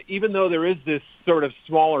 even though there is this sort of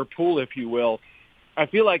smaller pool, if you will, I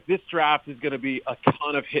feel like this draft is going to be a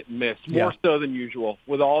ton of hit and miss, more so than usual,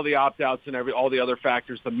 with all the opt-outs and all the other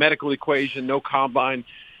factors, the medical equation, no combine,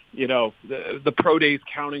 the pro days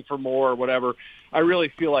counting for more or whatever. I really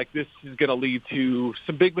feel like this is going to lead to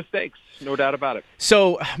some big mistakes, no doubt about it.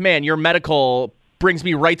 So, man, your medical brings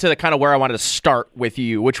me right to the kind of where I wanted to start with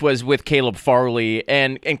you, which was with Caleb Farley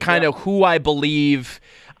and kind of who I believe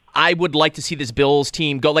I would like to see this Bills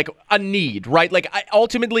team go, like a need, right? Like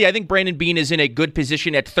ultimately, I think Brandon Beane is in a good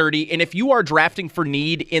position at 30. And if you are drafting for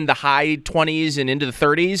need in the high 20s and into the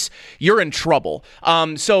 30s, you're in trouble.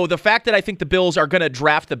 So the fact that I think the Bills are going to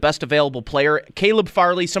draft the best available player, Caleb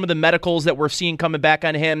Farley, some of the medicals that we're seeing coming back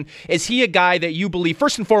on him, is he a guy that you believe,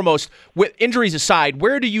 first and foremost, with injuries aside,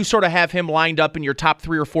 where do you sort of have him lined up in your top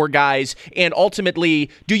 3 or 4 guys? And ultimately,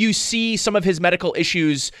 do you see some of his medical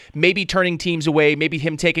issues maybe turning teams away, maybe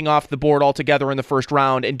him taking off the board altogether in the first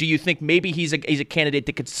round? And do you think maybe he's a candidate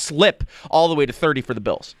that could slip all the way to 30 for the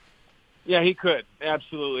Bills? Yeah, he could.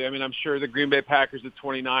 Absolutely. I mean, I'm sure the Green Bay Packers at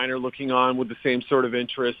 29 are looking on with the same sort of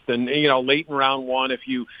interest. And, late in round 1, if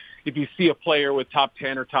you see a player with top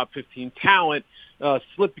 10 or top 15 talent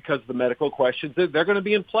slip because of the medical questions, they're going to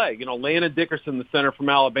be in play. Landon Dickerson, the center from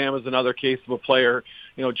Alabama, is another case of a player,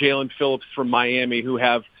 Jalen Phillips from Miami, who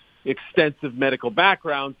have extensive medical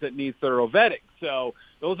backgrounds that need thorough vetting. So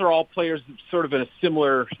those are all players sort of in a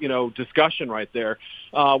similar, discussion right there.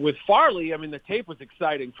 With Farley, I mean, the tape was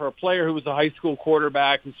exciting for a player who was a high school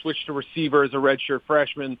quarterback who switched to receiver as a redshirt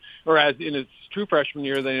freshman, or as in his true freshman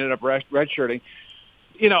year, they ended up redshirting.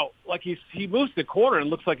 Like he moves the corner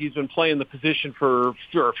and looks like he's been playing the position for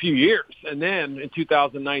a few years. And then in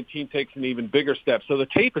 2019 takes an even bigger step. So the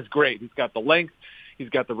tape is great. He's got the length. He's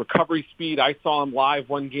got the recovery speed. I saw him live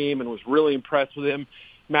one game and was really impressed with him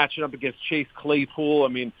matching up against Chase Claypool. I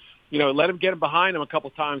mean, let him get him behind him a couple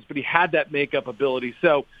times, but he had that makeup ability.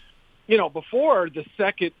 So, before the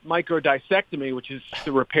second microdiscectomy, which is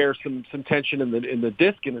to repair some tension in the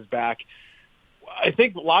disc in his back, I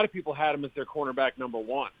think a lot of people had him as their cornerback number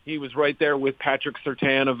 1. He was right there with Patrick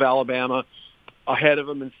Surtain of Alabama, ahead of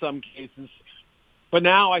him in some cases. But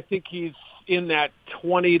now I think he's in that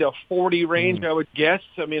 20 to 40 range, I would guess.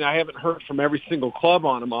 I mean, I haven't heard from every single club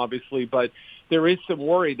on him, obviously, but there is some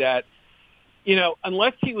worry that,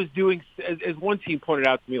 unless he was doing, as one team pointed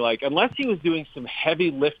out to me, unless he was doing some heavy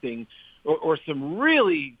lifting or some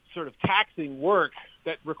really sort of taxing work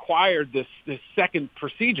that required this second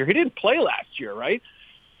procedure. He didn't play last year, right?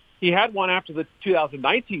 He had one after the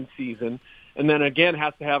 2019 season, and then again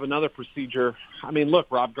has to have another procedure. I mean, look,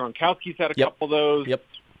 Rob Gronkowski's had a couple of those.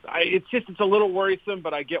 It's a little worrisome,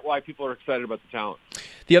 but I get why people are excited about the talent.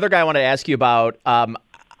 The other guy I wanted to ask you about,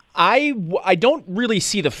 I don't really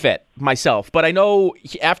see the fit myself, but I know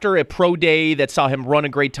after a pro day that saw him run a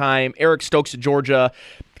great time, Eric Stokes of Georgia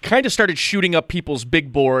kind of started shooting up people's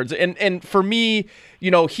big boards. And for me,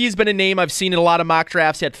 he's been a name I've seen in a lot of mock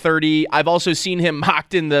drafts at 30. I've also seen him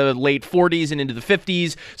mocked in the late 40s and into the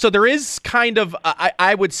 50s. So there is kind of,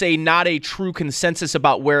 I would say, not a true consensus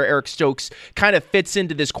about where Eric Stokes kind of fits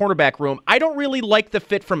into this cornerback room. I don't really like the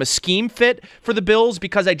fit from a scheme fit for the Bills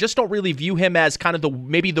because I just don't really view him as kind of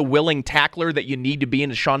maybe the willing tackler that you need to be in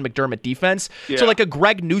a Sean McDermott defense. Yeah. So like a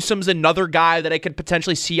Greg Newsome's another guy that I could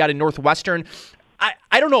potentially see out of Northwestern.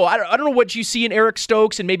 I don't know. I don't know what you see in Eric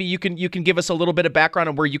Stokes, and maybe you can give us a little bit of background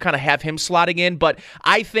on where you kind of have him slotting in. But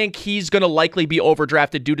I think he's going to likely be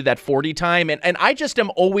overdrafted due to that 40 time, and I just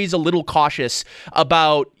am always a little cautious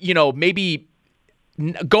about maybe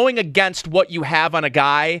going against what you have on a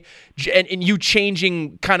guy and you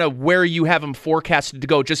changing kind of where you have him forecasted to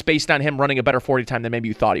go just based on him running a better 40 time than maybe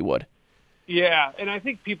you thought he would. Yeah, and I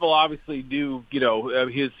think people obviously do,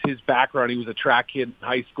 his background. He was a track kid in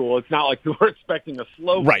high school. It's not like we were expecting a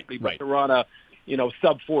slow right. to run a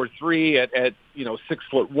sub 4.3 at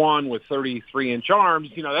 6'1" with 33-inch arms,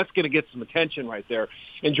 that's going to get some attention right there.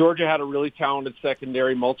 And Georgia had a really talented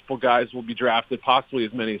secondary. Multiple guys will be drafted, possibly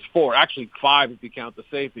as many as 4, actually 5 if you count the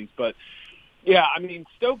safeties. But yeah, I mean,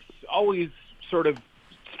 Stokes always sort of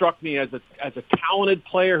struck me as a talented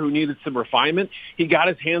player who needed some refinement. He got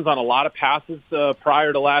his hands on a lot of passes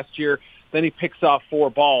prior to last year. Then he picks off 4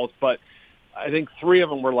 balls, but I think 3 of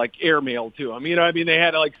them were like airmailed to him. They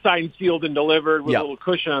had like signed, sealed, and delivered with a little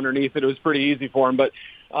cushion underneath it. It was pretty easy for him. But,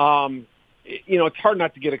 it's hard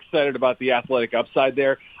not to get excited about the athletic upside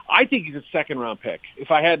there. I think he's a second-round pick. If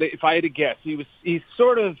I had to guess, he's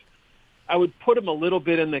sort of, I would put him a little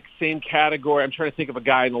bit in the same category. I'm trying to think of a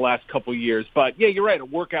guy in the last couple of years. But, yeah, you're right, a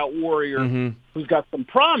workout warrior who's got some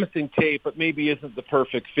promising tape but maybe isn't the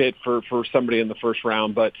perfect fit for somebody in the first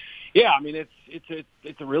round. But, yeah, I mean,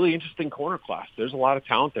 it's a really interesting corner class. There's a lot of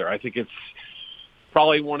talent there. I think it's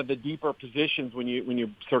probably one of the deeper positions when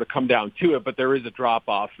you sort of come down to it, but there is a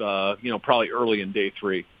drop-off, probably early in day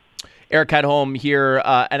 3. Eric Edholm here,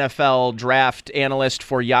 NFL draft analyst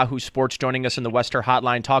for Yahoo Sports, joining us in the Wester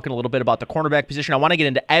Hotline, talking a little bit about the cornerback position. I want to get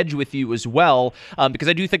into edge with you as well, because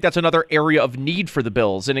I do think that's another area of need for the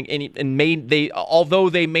Bills. Although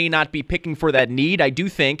they may not be picking for that need, I do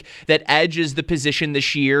think that edge is the position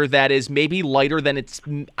this year that is maybe lighter than it's.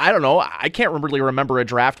 I don't know. I can't really remember a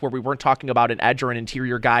draft where we weren't talking about an edge or an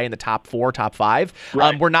interior guy in the top 4, top 5.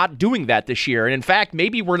 Right. We're not doing that this year, and in fact,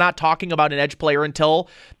 maybe we're not talking about an edge player until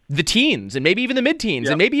the teens and maybe even the mid-teens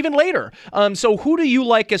and maybe even later. So who do you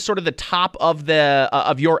like as sort of the top of the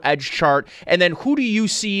of your edge chart, and then who do you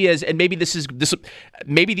see as, and maybe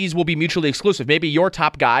maybe these will be mutually exclusive. Maybe your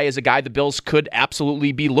top guy is a guy the Bills could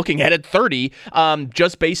absolutely be looking at 30,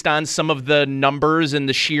 just based on some of the numbers and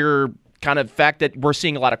the sheer kind of fact that we're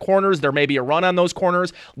seeing a lot of corners. There may be a run on those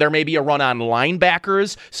corners. There may be a run on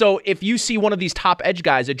linebackers. So if you see one of these top edge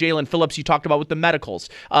guys, a Jalen Phillips you talked about with the medicals,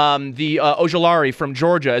 the Ojulari from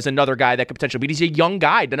Georgia is another guy that could potentially be. He's a young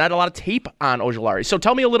guy. There's not a lot of tape on Ojulari. So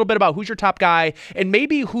tell me a little bit about who's your top guy and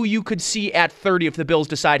maybe who you could see at 30 if the Bills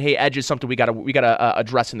decide, hey, edge is something we gotta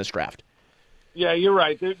address in this draft. Yeah, you're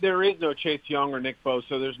right. There is no Chase Young or Nick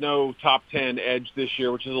Bosa. There's no top 10 edge this year,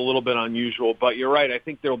 which is a little bit unusual. But you're right. I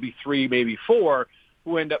think there will be 3, maybe 4,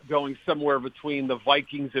 who end up going somewhere between the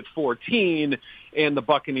Vikings at 14 and the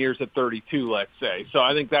Buccaneers at 32, let's say. So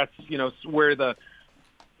I think that's, where there's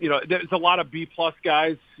a lot of B-plus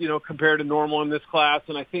guys, compared to normal in this class.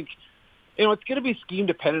 And I think, it's going to be scheme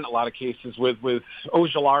dependent in a lot of cases with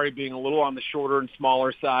Ojulari being a little on the shorter and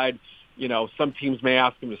smaller side. Some teams may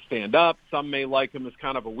ask him to stand up. Some may like him as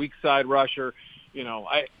kind of a weak side rusher.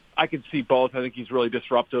 I could see both. I think he's really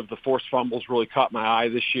disruptive. The forced fumbles really caught my eye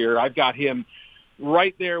this year. I've got him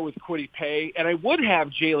right there with Kwity Paye, and I would have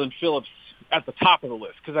Jalen Phillips at the top of the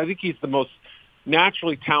list because I think he's the most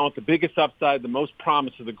naturally talented, the biggest upside, the most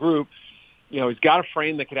promise of the group. He's got a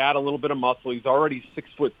frame that could add a little bit of muscle. He's already 6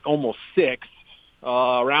 foot, almost 6,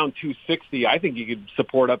 around 260. I think he could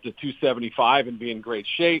support up to 275 and be in great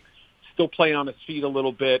shape. Still playing on his feet a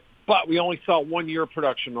little bit, but we only saw 1 year of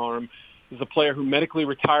production on him. He's a player who medically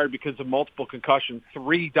retired because of multiple concussions,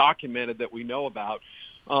 3 documented that we know about.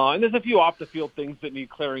 And there's a few off-the-field things that need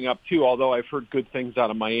clearing up, too, although I've heard good things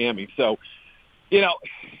out of Miami. So,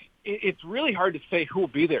 it's really hard to say who will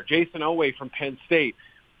be there. Jason Oweh from Penn State.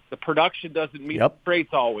 The production doesn't meet the traits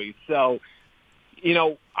always. So,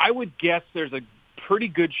 I would guess there's a pretty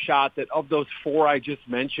good shot that of those 4 I just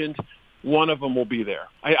mentioned, one of them will be there.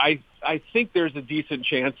 I think there's a decent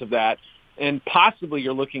chance of that, and possibly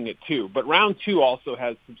you're looking at 2. But round 2 also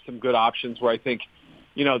has some good options where I think,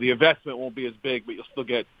 the investment won't be as big, but you'll still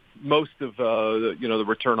get most of the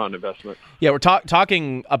return on investment. Yeah, we're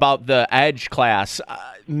talking about the edge class.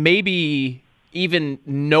 Maybe even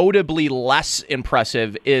notably less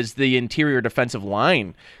impressive is the interior defensive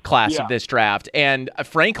line class of this draft. And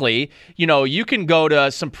frankly, you can go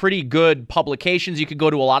to some pretty good publications. You could go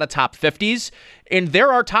to a lot of top 50s, and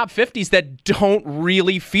there are top 50s that don't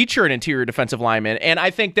really feature an interior defensive lineman. And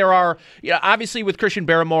I think there are, obviously with Christian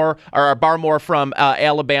Barmore from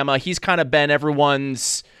Alabama, he's kind of been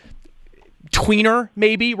everyone's tweener,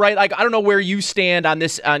 maybe, right? Like, I don't know where you stand on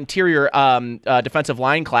this interior defensive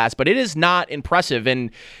line class, but it is not impressive.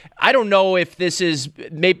 And I don't know if this is,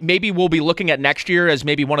 maybe we'll be looking at next year as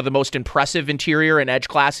maybe one of the most impressive interior and edge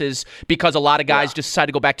classes because a lot of guys just decide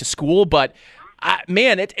to go back to school. But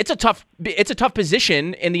man, it's a tough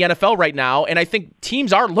position in the NFL right now, and I think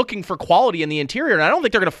teams are looking for quality in the interior, and I don't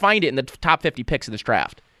think they're going to find it in the top 50 picks of this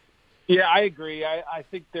draft. Yeah, I agree. I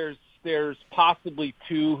think there's possibly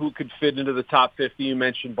 2 who could fit into the top 50. You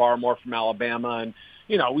mentioned Barmore from Alabama, and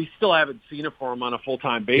we still haven't seen it for him on a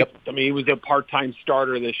full-time basis. Yep. I mean, he was a part-time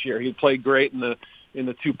starter this year. He played great in the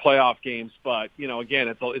 2 playoff games, but again,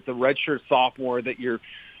 it's a redshirt sophomore that you're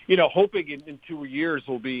hoping in 2 years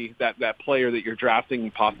will be that player that you're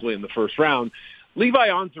drafting possibly in the first round. Levi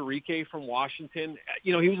Onwuzurike from Washington,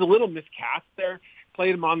 he was a little miscast there.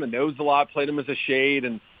 Played him on the nose a lot, played him as a shade,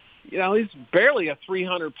 and he's barely a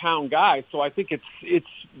 300-pound guy, so I think it's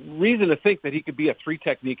reason to think that he could be a 3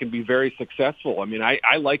 technique and be very successful. I mean, I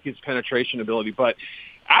like his penetration ability, but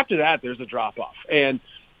after that, there's a drop-off. And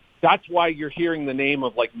that's why you're hearing the name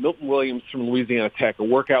of, like, Milton Williams from Louisiana Tech, a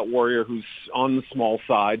workout warrior who's on the small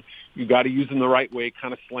side. You've got to use him the right way,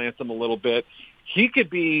 kind of slant him a little bit. He could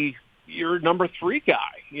be your number 3 guy.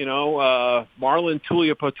 Marlon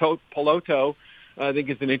Tuliopoloto, I think,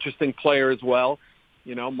 is an interesting player as well.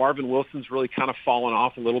 Marvin Wilson's really kind of fallen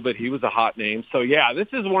off a little bit. He was a hot name. So, yeah, this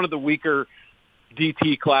is one of the weaker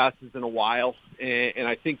DT classes in a while, and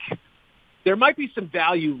I think there might be some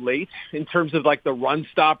value late in terms of, like, the run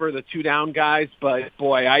stopper, the 2-down guys, but,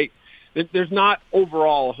 boy, there's not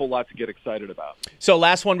overall a whole lot to get excited about. So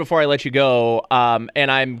last one before I let you go,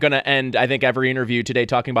 and I'm going to end, I think, every interview today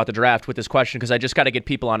talking about the draft with this question because I just got to get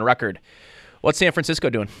people on record. What's San Francisco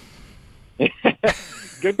doing?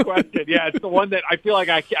 Good question. Yeah, it's the one that I feel like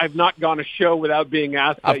I've not gone a show without being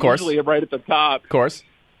asked. Of course. Usually I'm right at the top. Of course.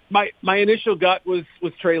 My initial gut was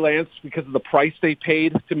Trey Lance because of the price they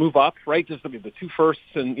paid to move up, right? Just the 2 firsts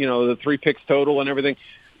and, the 3 picks total and everything.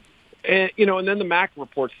 And, and then the MAC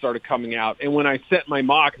reports started coming out. And when I set my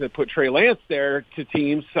mock that put Trey Lance there to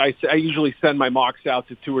teams, I usually send my mocks out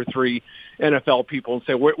to 2 or 3 NFL people and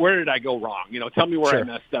say, where did I go wrong? Tell me where I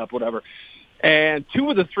messed up, whatever. And 2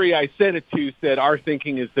 of the 3 I sent it to said, our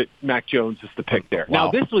thinking is that Mac Jones is the pick there.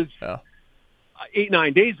 Wow. Now, this was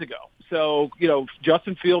 8-9 days ago. So,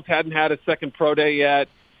 Justin Fields hadn't had a second pro day yet.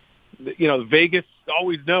 Vegas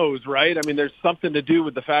always knows, right? I mean, there's something to do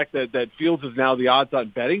with the fact that Fields is now the odds-on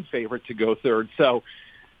betting favorite to go third. So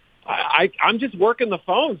I'm just working the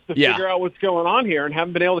phones to figure out what's going on here and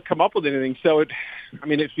haven't been able to come up with anything. So,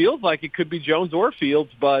 it feels like it could be Jones or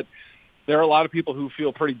Fields, but there are a lot of people who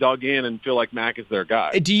feel pretty dug in and feel like Mac is their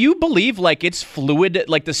guy. Do you believe, like, it's fluid,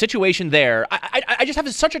 like the situation there? I just have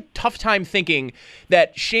such a tough time thinking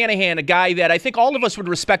that Shanahan, a guy that I think all of us would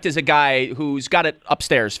respect as a guy who's got it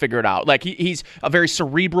upstairs figured out. Like, he's a very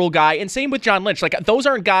cerebral guy. And same with John Lynch. Like, those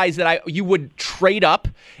aren't guys that you would trade up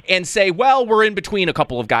and say, well, we're in between a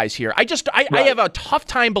couple of guys here. I have a tough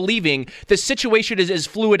time believing the situation is as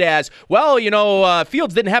fluid as, well,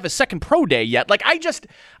 Fields didn't have a second pro day yet. Like,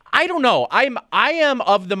 I don't know. I am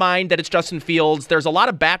of the mind that it's Justin Fields. There's a lot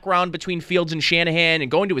of background between Fields and Shanahan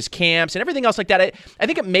and going to his camps and everything else like that. I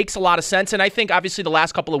think it makes a lot of sense, and I think obviously the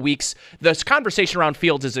last couple of weeks, this conversation around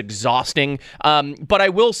Fields is exhausting. But I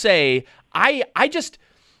will say, I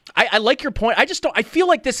like your point. I feel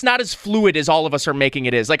like this is not as fluid as all of us are making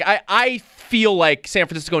it is. Like, I feel like San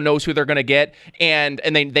Francisco knows who they're going to get, and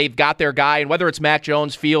they've got their guy, and whether it's Mac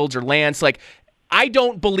Jones, Fields, or Lance, like, I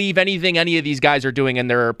don't believe anything any of these guys are doing in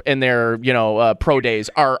their pro days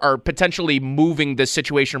are potentially moving the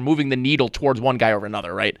situation, moving the needle towards one guy over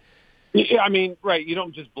another, right? Yeah, right. You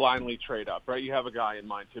don't just blindly trade up, right? You have a guy in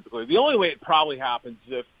mind typically. The only way it probably happens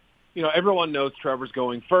is if, everyone knows Trevor's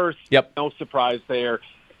going first. Yep. No surprise there.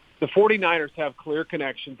 The 49ers have clear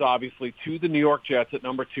connections, obviously, to the New York Jets at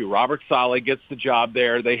number 2. Robert Saleh gets the job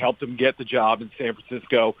there. They helped him get the job in San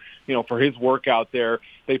Francisco, for his work out there.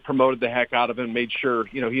 They promoted the heck out of him, made sure,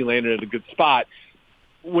 he landed at a good spot.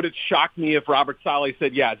 Would it shock me if Robert Saleh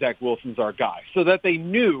said, yeah, Zach Wilson's our guy? So that they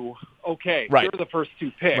knew, okay, right, here are the first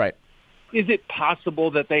 2 picks. Right. Is it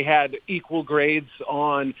possible that they had equal grades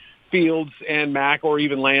on Fields and Mac, or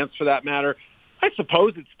even Lance for that matter? I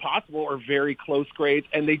suppose it's possible, or very close grades,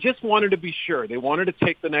 and they just wanted to be sure. They wanted to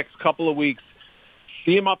take the next couple of weeks,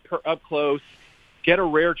 see them up close, get a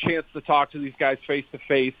rare chance to talk to these guys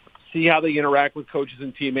face-to-face, see how they interact with coaches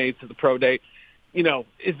and teammates at the pro day.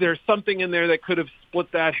 Is there something in there that could have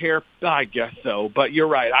split that hair? I guess so, but you're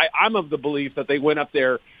right. I'm of the belief that they went up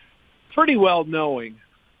there pretty well knowing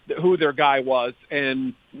who their guy was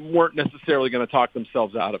and weren't necessarily going to talk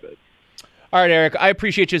themselves out of it. All right, Eric, I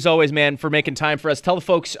appreciate you as always, man, for making time for us. Tell the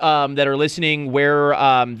folks that are listening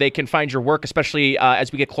where they can find your work, especially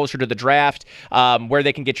as we get closer to the draft, where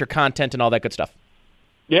they can get your content and all that good stuff.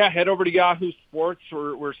 Yeah, head over to Yahoo Sports.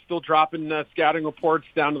 We're still dropping scouting reports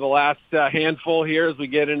down to the last handful here as we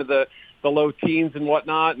get into the low teens and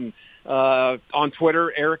whatnot. And on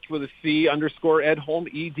Twitter, Eric with a C _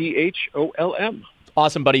 Edholm, EDHOLM.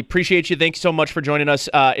 Awesome, buddy. Appreciate you. Thanks so much for joining us.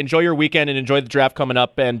 Enjoy your weekend and enjoy the draft coming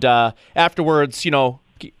up. And afterwards,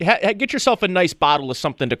 Get yourself a nice bottle of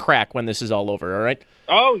something to crack when this is all over, all right?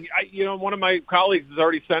 Oh, one of my colleagues is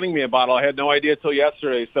already sending me a bottle. I had no idea till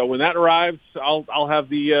yesterday. So when that arrives, I'll have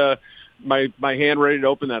the my hand ready to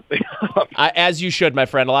open that thing up. As you should, my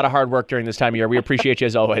friend. A lot of hard work during this time of year. We appreciate you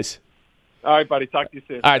as always. All right, buddy. Talk to you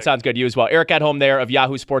soon. All right, sounds good. You as well. Eric at home there of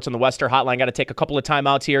Yahoo Sports on the Wester Hotline. Got to take a couple of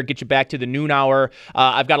timeouts here, get you back to the noon hour.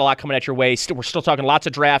 I've got a lot coming at your way. We're still talking lots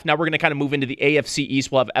of draft. Now we're going to kind of move into the AFC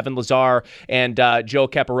East. We'll have Evan Lazar and Joe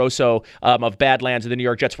Caporoso of Badlands of the New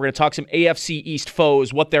York Jets. We're going to talk some AFC East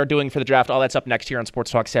foes, what they're doing for the draft. All that's up next here on Sports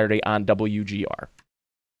Talk Saturday on WGR.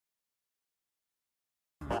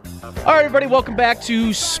 All right, everybody, welcome back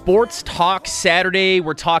to Sports Talk Saturday.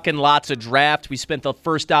 We're talking lots of draft. We spent the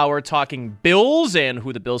first hour talking Bills and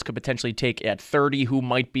who the Bills could potentially take at 30, who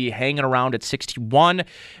might be hanging around at 61.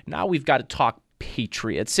 Now we've got to talk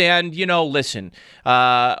Patriots. And, listen,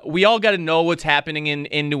 we all got to know what's happening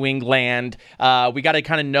in New England. We got to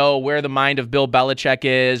kind of know where the mind of Bill Belichick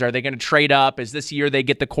is. Are they going to trade up? Is this year they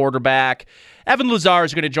get the quarterback? Evan Lazar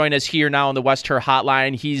is going to join us here now on the West Her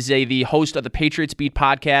Hotline. He's the host of the Patriots Beat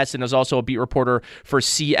podcast and is also a beat reporter for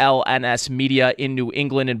CLNS Media in New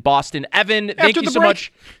England and Boston. Evan, thank you so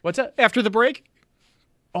much. What's that? After the break?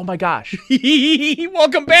 Oh my gosh!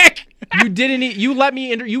 Welcome back. You didn't. You let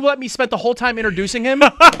me spend the whole time introducing him.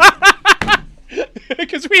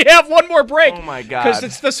 Because we have one more break. Oh my god! Because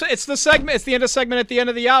it's the segment. It's the end of segment at the end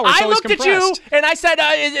of the hour. I looked at you and I said,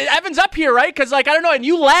 "Evan's up here, right?" Because I don't know, and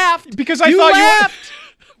you laughed because I thought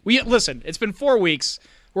you were. Listen, it's been 4 weeks.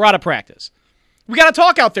 We're out of practice. We got to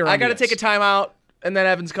talk out there. I got to take a timeout, and then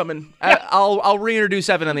Evan's coming. Yeah. I'll reintroduce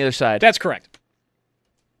Evan on the other side. That's correct.